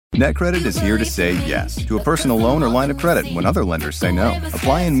NetCredit is here to say yes to a personal loan or line of credit when other lenders say no.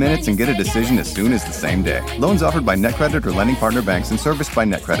 Apply in minutes and get a decision as soon as the same day. Loans offered by NetCredit or lending partner banks and serviced by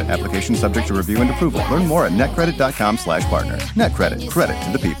NetCredit. Application subject to review and approval. Learn more at netcredit.com/partner. NetCredit. Credit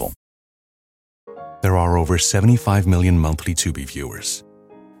to the people. There are over 75 million monthly Tubi viewers.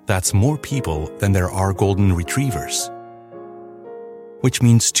 That's more people than there are golden retrievers. Which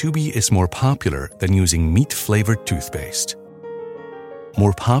means Tubi is more popular than using meat-flavored toothpaste.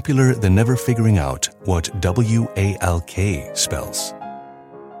 More popular than never figuring out what WALK spells.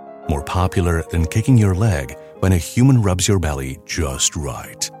 More popular than kicking your leg when a human rubs your belly just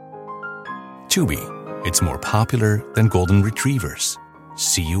right. Tubi, it's more popular than golden retrievers.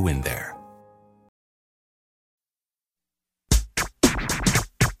 See you in there.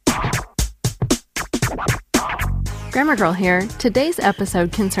 Grammar Girl here. Today's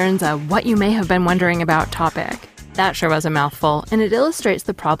episode concerns a what you may have been wondering about topic. That sure was a mouthful, and it illustrates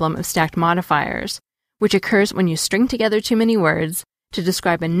the problem of stacked modifiers, which occurs when you string together too many words to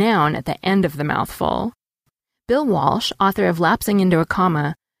describe a noun at the end of the mouthful. Bill Walsh, author of Lapsing into a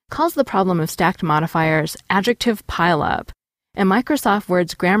Comma, calls the problem of stacked modifiers adjective pileup, and Microsoft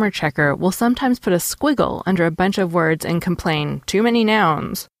Word's grammar checker will sometimes put a squiggle under a bunch of words and complain, too many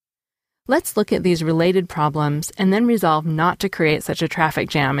nouns. Let's look at these related problems and then resolve not to create such a traffic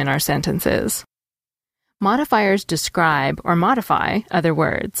jam in our sentences. Modifiers describe or modify other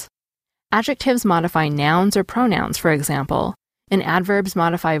words. Adjectives modify nouns or pronouns, for example, and adverbs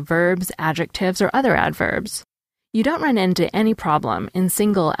modify verbs, adjectives, or other adverbs. You don't run into any problem in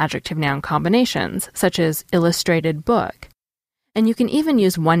single adjective-noun combinations, such as illustrated book. And you can even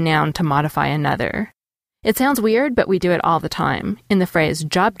use one noun to modify another. It sounds weird, but we do it all the time. In the phrase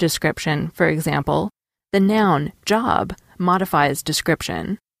job description, for example, the noun job modifies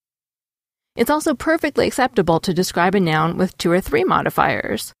description. It's also perfectly acceptable to describe a noun with 2 or 3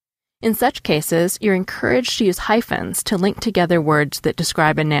 modifiers. In such cases, you're encouraged to use hyphens to link together words that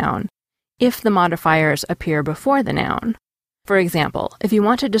describe a noun, if the modifiers appear before the noun. For example, if you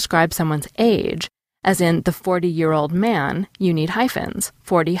want to describe someone's age, as in the 40-year-old man, you need hyphens,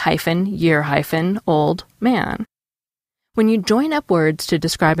 40-year-old man. When you join up words to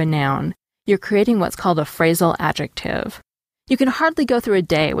describe a noun, you're creating what's called a phrasal adjective. You can hardly go through a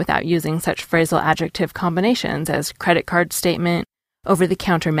day without using such phrasal adjective combinations as credit card statement,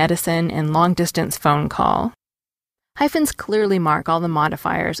 over-the-counter medicine, and long-distance phone call. Hyphens clearly mark all the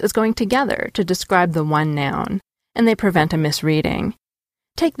modifiers as going together to describe the one noun, and they prevent a misreading.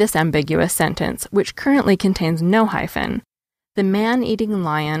 Take this ambiguous sentence, which currently contains no hyphen. The man-eating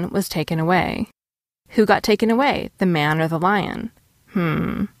lion was taken away. Who got taken away, the man or the lion?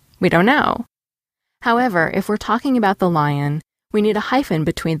 We don't know. However, if we're talking about the lion, we need a hyphen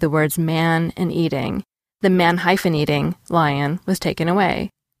between the words man and eating. The man-eating lion was taken away.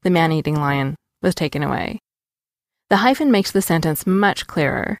 The man-eating lion was taken away. The hyphen makes the sentence much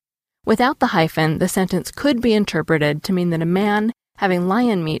clearer. Without the hyphen, the sentence could be interpreted to mean that a man having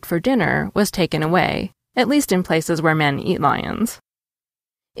lion meat for dinner was taken away, at least in places where men eat lions.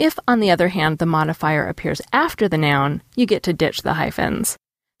 If, on the other hand, the modifier appears after the noun, you get to ditch the hyphens.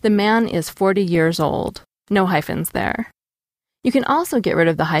 The man is 40 years old. No hyphens there. You can also get rid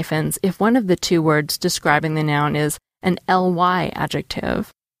of the hyphens if one of the 2 words describing the noun is an ly adjective.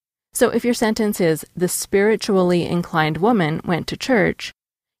 So if your sentence is, the spiritually inclined woman went to church,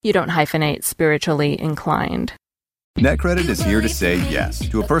 you don't hyphenate spiritually inclined. NetCredit is here to say yes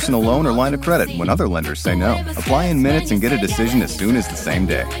to a personal loan or line of credit when other lenders say no. Apply in minutes and get a decision as soon as the same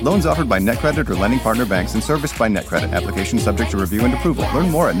day. Loans offered by NetCredit or lending partner banks and serviced by NetCredit. Application subject to review and approval. Learn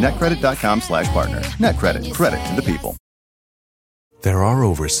more at netcredit.com/partner. NetCredit. Credit to the people. There are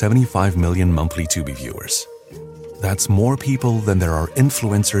over 75 million monthly Tubi viewers. That's more people than there are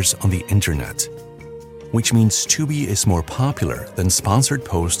influencers on the internet. Which means Tubi is more popular than sponsored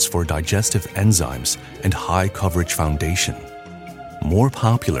posts for digestive enzymes and high coverage foundation. More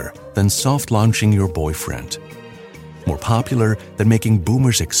popular than soft launching your boyfriend. More popular than making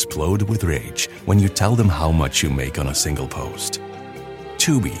boomers explode with rage when you tell them how much you make on a single post.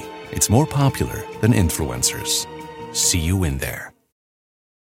 Tubi, it's more popular than influencers. See you in there.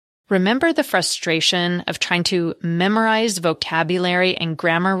 Remember the frustration of trying to memorize vocabulary and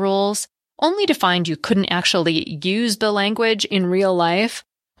grammar rules, only to find you couldn't actually use the language in real life?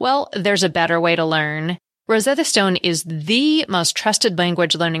 Well, there's a better way to learn. Rosetta Stone is the most trusted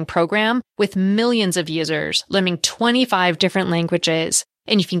language learning program with millions of users learning 25 different languages,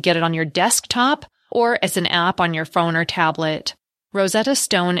 and you can get it on your desktop or as an app on your phone or tablet. Rosetta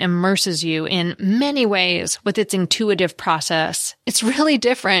Stone immerses you in many ways with its intuitive process. It's really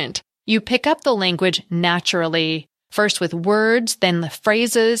different. You pick up the language naturally. First with words, then with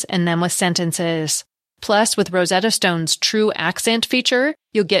phrases, and then with sentences. Plus, with Rosetta Stone's True Accent feature,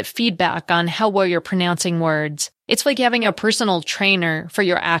 you'll get feedback on how well you're pronouncing words. It's like having a personal trainer for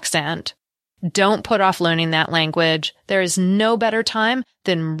your accent. Don't put off learning that language. There is no better time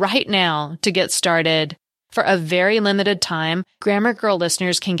than right now to get started. For a very limited time, Grammar Girl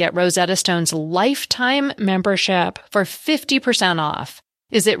listeners can get Rosetta Stone's lifetime membership for 50% off.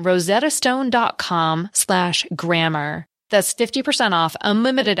 Visit rosettastone.com/grammar. That's 50% off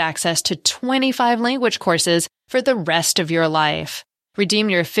unlimited access to 25 language courses for the rest of your life. Redeem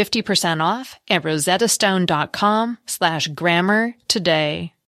your 50% off at rosettastone.com/grammar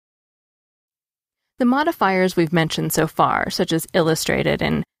today. The modifiers we've mentioned so far, such as illustrated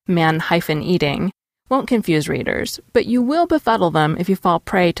and man-eating, won't confuse readers, but you will befuddle them if you fall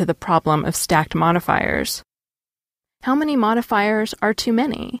prey to the problem of stacked modifiers. How many modifiers are too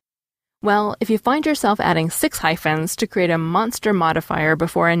many? Well, if you find yourself adding 6 hyphens to create a monster modifier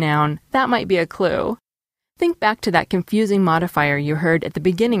before a noun, that might be a clue. Think back to that confusing modifier you heard at the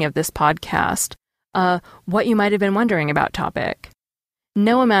beginning of this podcast, what you might have been wondering about topic.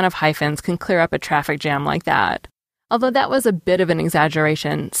 No amount of hyphens can clear up a traffic jam like that. Although that was a bit of an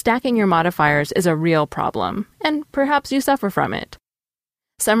exaggeration, stacking your modifiers is a real problem, and perhaps you suffer from it.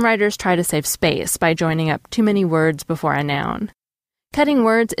 Some writers try to save space by joining up too many words before a noun. Cutting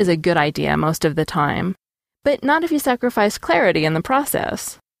words is a good idea most of the time, but not if you sacrifice clarity in the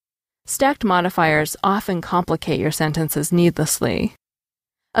process. Stacked modifiers often complicate your sentences needlessly.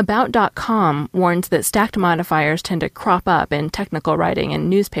 About.com warns that stacked modifiers tend to crop up in technical writing and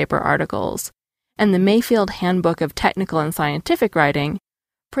newspaper articles, and the Mayfield Handbook of Technical and Scientific Writing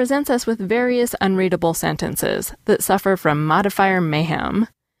presents us with various unreadable sentences that suffer from modifier mayhem.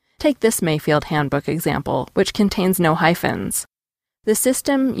 Take this Mayfield Handbook example, which contains no hyphens. The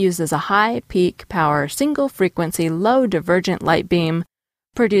system uses a high peak power single frequency low divergent light beam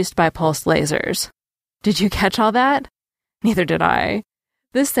produced by pulsed lasers. Did you catch all that? Neither did I.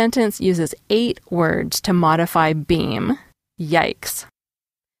 This sentence uses 8 words to modify beam. Yikes.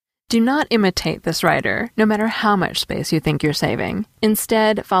 Do not imitate this writer, no matter how much space you think you're saving.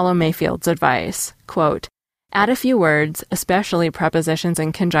 Instead, follow Mayfield's advice. Quote, add a few words, especially prepositions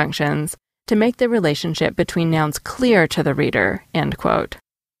and conjunctions, to make the relationship between nouns clear to the reader. End quote.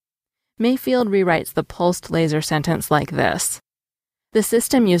 Mayfield rewrites the pulsed laser sentence like this. The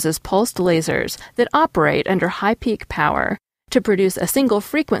system uses pulsed lasers that operate under high peak power to produce a single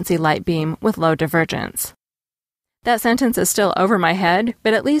frequency light beam with low divergence. That sentence is still over my head,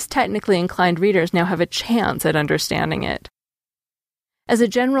 but at least technically inclined readers now have a chance at understanding it. As a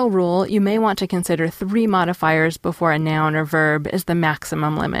general rule, you may want to consider 3 modifiers before a noun or verb as the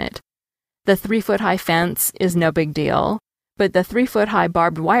maximum limit. The 3-foot-high fence is no big deal, but the 3-foot-high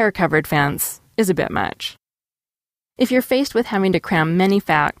barbed wire-covered fence is a bit much. If you're faced with having to cram many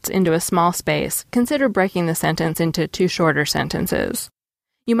facts into a small space, consider breaking the sentence into 2 shorter sentences.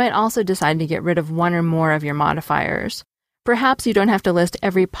 You might also decide to get rid of 1 or more of your modifiers. Perhaps you don't have to list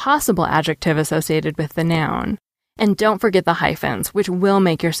every possible adjective associated with the noun. And don't forget the hyphens, which will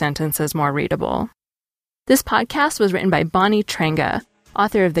make your sentences more readable. This podcast was written by Bonnie Trenga,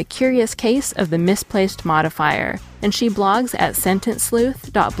 author of The Curious Case of the Misplaced Modifier, and she blogs at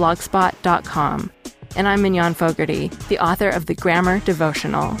sentencesleuth.blogspot.com. And I'm Mignon Fogarty, the author of The Grammar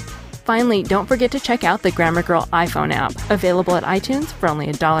Devotional. Finally, don't forget to check out the Grammar Girl iPhone app, available at iTunes for only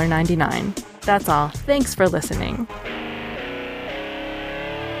 $1.99. That's all. Thanks for listening.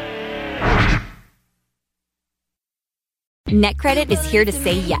 NetCredit is here to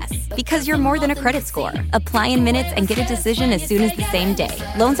say yes, because you're more than a credit score. Apply in minutes and get a decision as soon as the same day.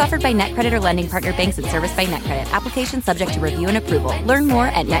 Loans offered by NetCredit or lending partner banks and serviced by NetCredit. Application subject to review and approval. Learn more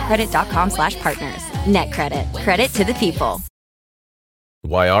at netcredit.com/partners. NetCredit. Credit to the people.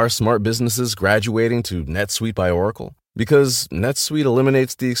 Why are smart businesses graduating to NetSuite by Oracle? Because NetSuite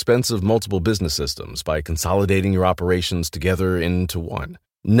eliminates the expense of multiple business systems by consolidating your operations together into one.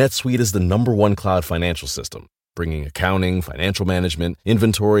 NetSuite is the #1 cloud financial system, bringing accounting, financial management,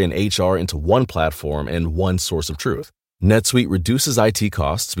 inventory, and HR into one platform and one source of truth. NetSuite reduces IT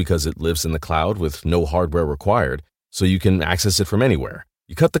costs because it lives in the cloud with no hardware required, so you can access it from anywhere.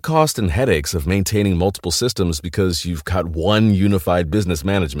 You cut the cost and headaches of maintaining multiple systems because you've got one unified business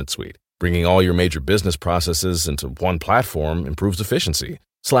management suite. Bringing all your major business processes into one platform improves efficiency,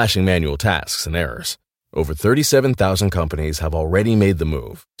 slashing manual tasks and errors. Over 37,000 companies have already made the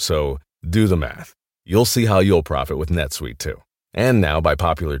move, so do the math. You'll see how you'll profit with NetSuite too. And now, by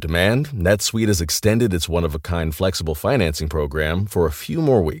popular demand, NetSuite has extended its one-of-a-kind flexible financing program for a few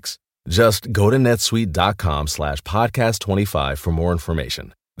more weeks. Just go to netsuite.com/podcast25 for more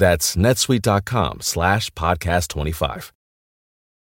information. That's netsuite.com/podcast25.